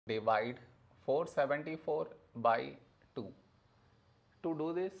Divide 474 by 2. To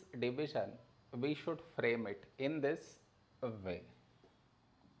do this division, we should frame it in this way.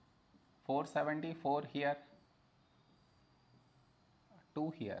 474 here,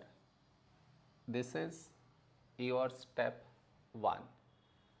 2 here. This is your step 1.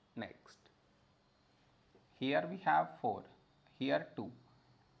 Next, here we have 4, here 2.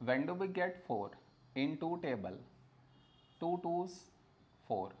 When do we get 4? In 2 table, 2 2's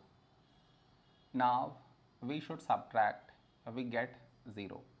 4. Now we should subtract, we get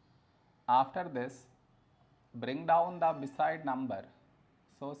 0. After this, bring down the beside number,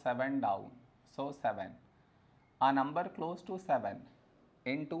 so 7 down, so 7. A number close to 7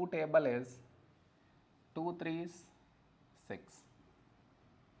 in 2 table is 2 3's 6.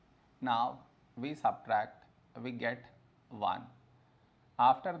 Now we subtract, we get 1.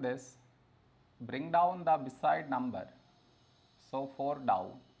 After this, bring down the beside number, so 4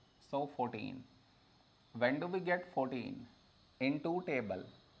 down, so 14. When do we get 14? In 2 table,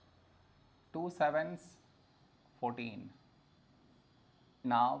 2 7's 14.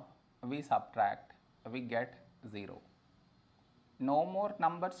 Now we subtract, we get 0. No more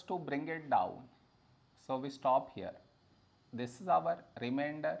numbers to bring it down, so we stop here. This is our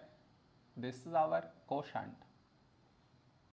remainder, this is our quotient.